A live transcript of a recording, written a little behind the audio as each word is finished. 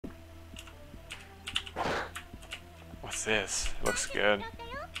What's this? It looks good.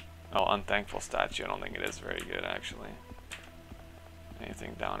 Oh, unthankful statue. I don't think it is very good, actually.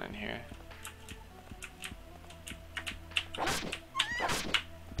 Anything down in here?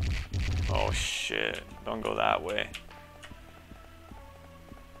 Oh shit. Don't go that way.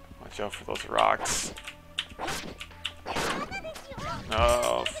 Watch out for those rocks.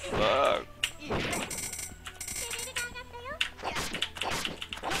 Oh, fuck.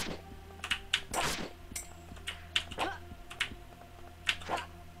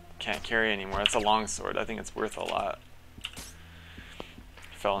 Can't carry anymore. That's a long sword. I think it's worth a lot.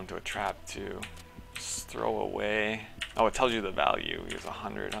 Fell into a trap too. Just throw away. Oh, it tells you the value. Here's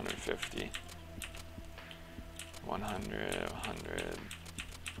 100, 150, 100, 100.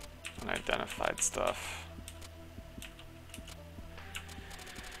 Unidentified stuff.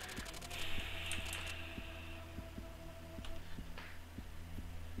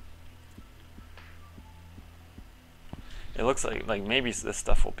 It looks like maybe this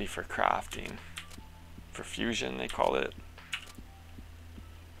stuff will be for crafting, for fusion they call it.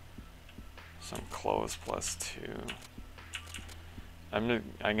 Some clothes +2. I'm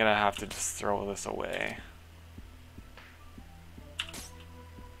gonna have to just throw this away.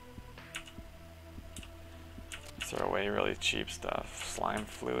 Throw away really cheap stuff. Slime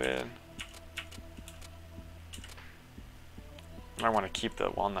fluid. I might want to keep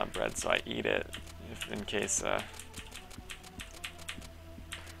the walnut bread so I eat it, in case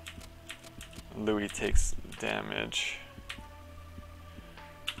Louis takes damage.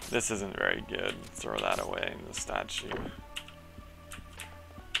 This isn't very good. Throw that away in the statue.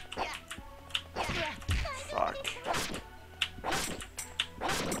 Fuck.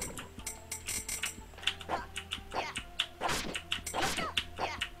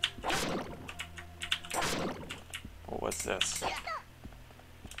 Oh, what's this?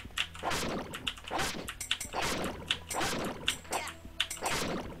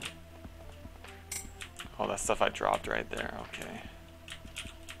 Oh, that stuff I dropped right there. Okay.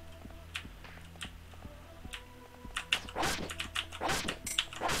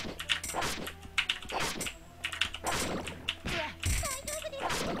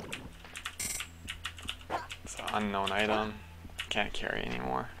 It's an unknown item. Can't carry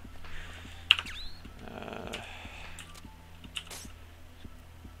anymore.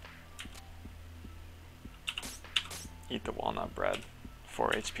 Eat the walnut bread. 4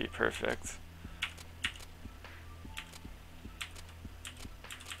 HP, perfect.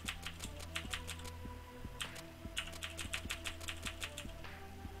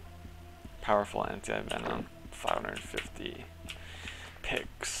 Powerful anti-venom, 550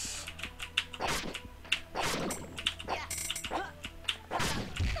 picks.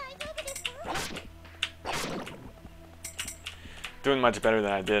 Doing much better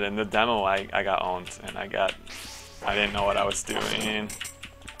than I did. In the demo I got owned and I didn't know what I was doing,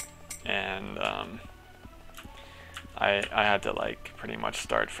 and I had to like pretty much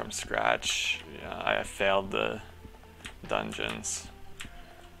start from scratch. Yeah, I failed the dungeons.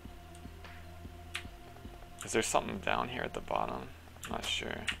 Is there something down here at the bottom? Not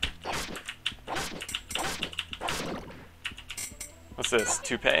sure. What's this?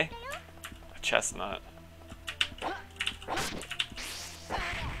 Toupee? A chestnut.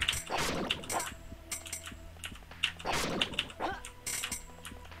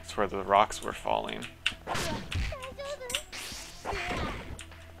 It's where the rocks were falling.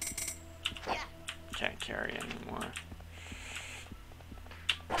 Can't carry anymore.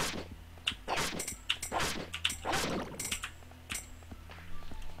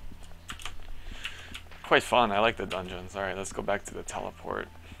 Quite fun. I like the dungeons. Alright, let's go back to the teleport.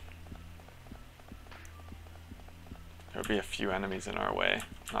 There'll be a few enemies in our way.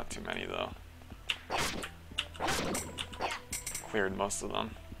 Not too many though. Cleared most of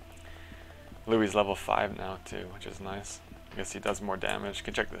them. Louis level 5 now too, which is nice. I guess he does more damage. You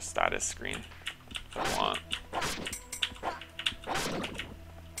can check the status screen if I want.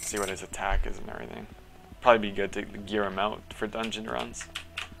 See what his attack is and everything. Probably be good to gear him out for dungeon runs.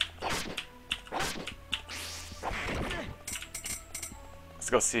 Let's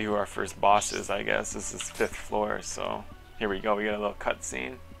go see who our first boss is, I guess. This is 5th floor, so here we go. We get a little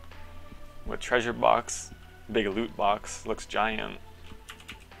cutscene with treasure box, big loot box, looks giant.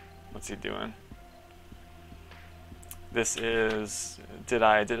 What's he doing? This is, did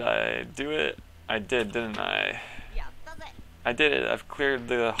I do it? I did, didn't I? I did it. I've cleared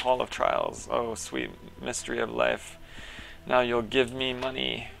the Hall of Trials. Oh, sweet mystery of life. Now you'll give me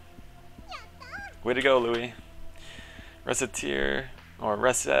money. Way to go, Louis. Recettear, or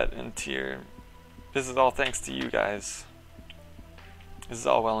Reset and Tier. This is all thanks to you guys. This is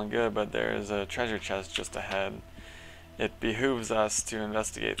all well and good, but there is a treasure chest just ahead. It behooves us to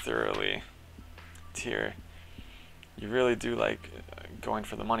investigate thoroughly. Tyr, you really do like going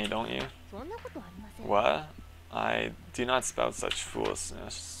for the money, don't you? What? I do not spout such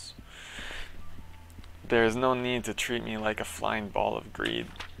foolishness. There is no need to treat me like a flying ball of greed.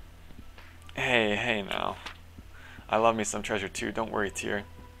 Hey now. I love me some treasure too, don't worry, Tyr.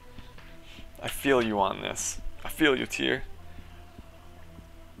 I feel you on this. I feel you, Tyr.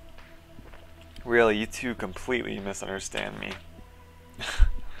 Really, you two completely misunderstand me.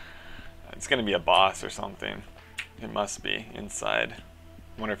 It's gonna be a boss or something. It must be, inside.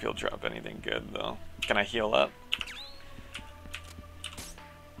 Wonder if he'll drop anything good, though. Can I heal up?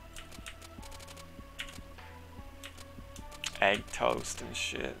 Egg toast and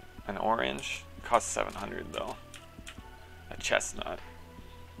shit. An orange. Costs 700, though. A chestnut.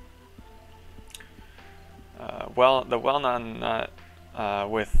 The well-known nut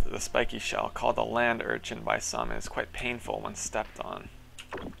with the spiky shell, called a land urchin by some, is quite painful when stepped on.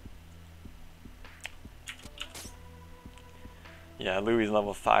 Yeah, Louis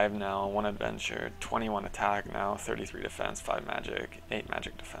level 5 now, 1 adventure, 21 attack now, 33 defense, 5 magic, 8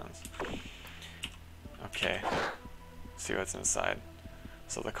 magic defense. Okay, see what's inside.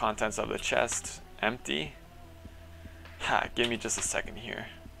 So the contents of the chest, empty. Ha, give me just a second here.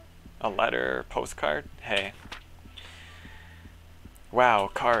 A letter, postcard, hey.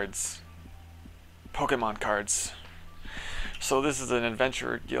 Wow, cards. Pokemon cards. So this is an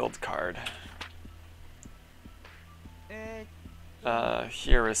Adventurer Guild card.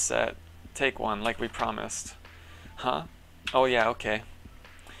 Here is set. Take one, like we promised. Huh? Oh yeah, okay.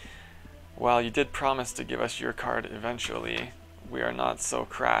 Well, you did promise to give us your card eventually. We are not so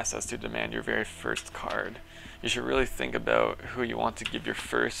crass as to demand your very first card. You should really think about who you want to give your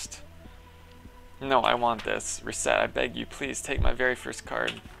first. No, I want this. Reset, I beg you, please take my very first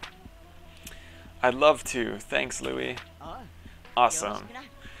card. I'd love to. Thanks, Louis. Awesome.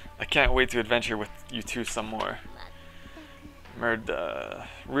 I can't wait to adventure with you two some more.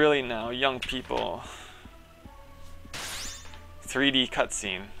 Really now, young people. 3D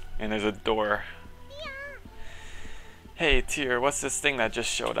cutscene, and there's a door. Hey, Tyr, what's this thing that just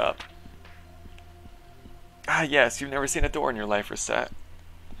showed up? Ah, yes, you've never seen a door in your life, Reset.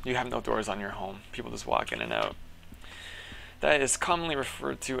 You have no doors on your home. People just walk in and out. That is commonly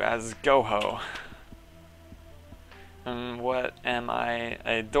referred to as Goho. What am I?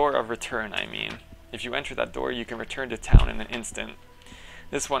 A door of return, I mean. If you enter that door, you can return to town in an instant.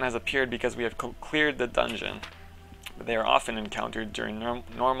 This one has appeared because we have cleared the dungeon. But they are often encountered during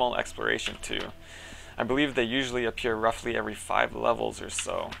normal exploration too. I believe they usually appear roughly every 5 levels or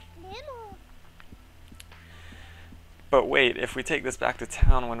so. But wait, if we take this back to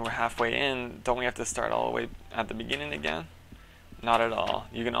town when we're halfway in, don't we have to start all the way at the beginning again? Not at all.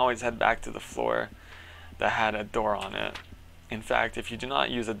 You can always head back to the floor that had a door on it. In fact, if you do not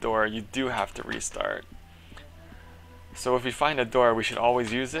use a door, you do have to restart. So if we find a door, we should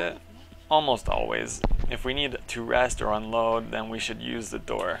always use it? Almost always. If we need to rest or unload, then we should use the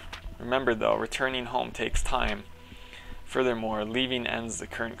door. Remember though, returning home takes time. Furthermore, leaving ends the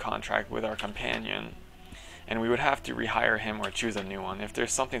current contract with our companion, and we would have to rehire him or choose a new one. If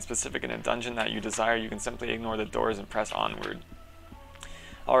there's something specific in a dungeon that you desire, you can simply ignore the doors and press onward.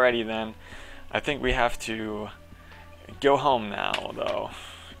 Alrighty then, I think we have to go home now, though.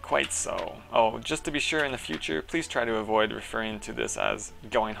 Quite so. Oh, just to be sure in the future, please try to avoid referring to this as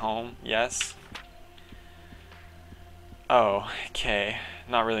going home, yes? Oh, okay.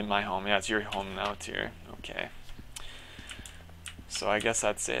 Not really my home. Yeah, it's your home now, Tyr. Okay. So I guess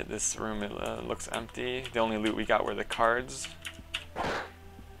that's it. This room looks empty. The only loot we got were the cards.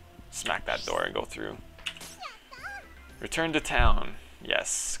 Smack that door and go through. Return to town.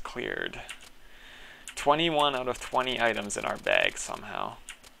 Yes, cleared. 21 out of 20 items in our bag somehow.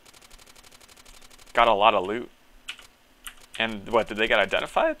 Got a lot of loot. And what, did they get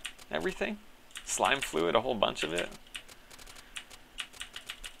identified? Everything? Slime fluid, a whole bunch of it?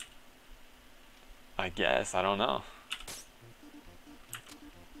 I guess, I don't know.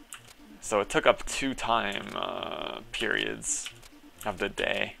 So it took up 2 time periods of the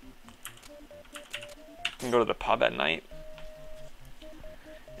day. You can go to the pub at night.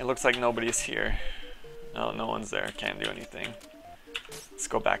 It looks like nobody's here. No, no one's there. Can't do anything. Let's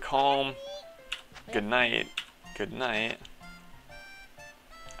go back home. Good night. Good night.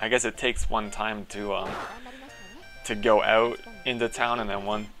 I guess it takes one time to go out into town and then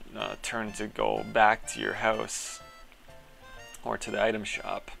one turn to go back to your house or to the item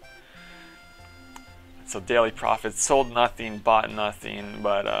shop. So daily profits, sold nothing, bought nothing,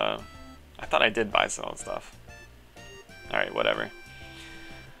 but I thought I did buy some stuff. Alright, whatever.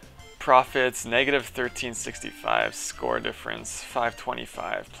 Profits, negative 1365. Score difference,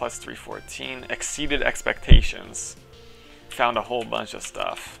 525, plus 314. Exceeded expectations. Found a whole bunch of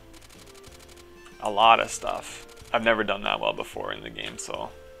stuff. A lot of stuff. I've never done that well before in the game,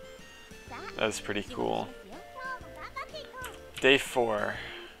 so that's pretty cool. Day 4.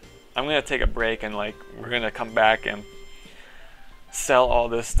 I'm gonna take a break and we're gonna come back and sell all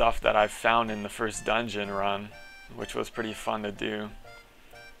this stuff that I've found in the first dungeon run, which was pretty fun to do.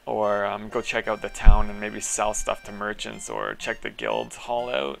 Or go check out the town and maybe sell stuff to merchants or check the guild hall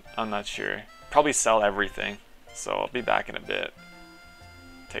out. I'm not sure. Probably sell everything. So I'll be back in a bit.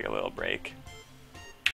 Take a little break.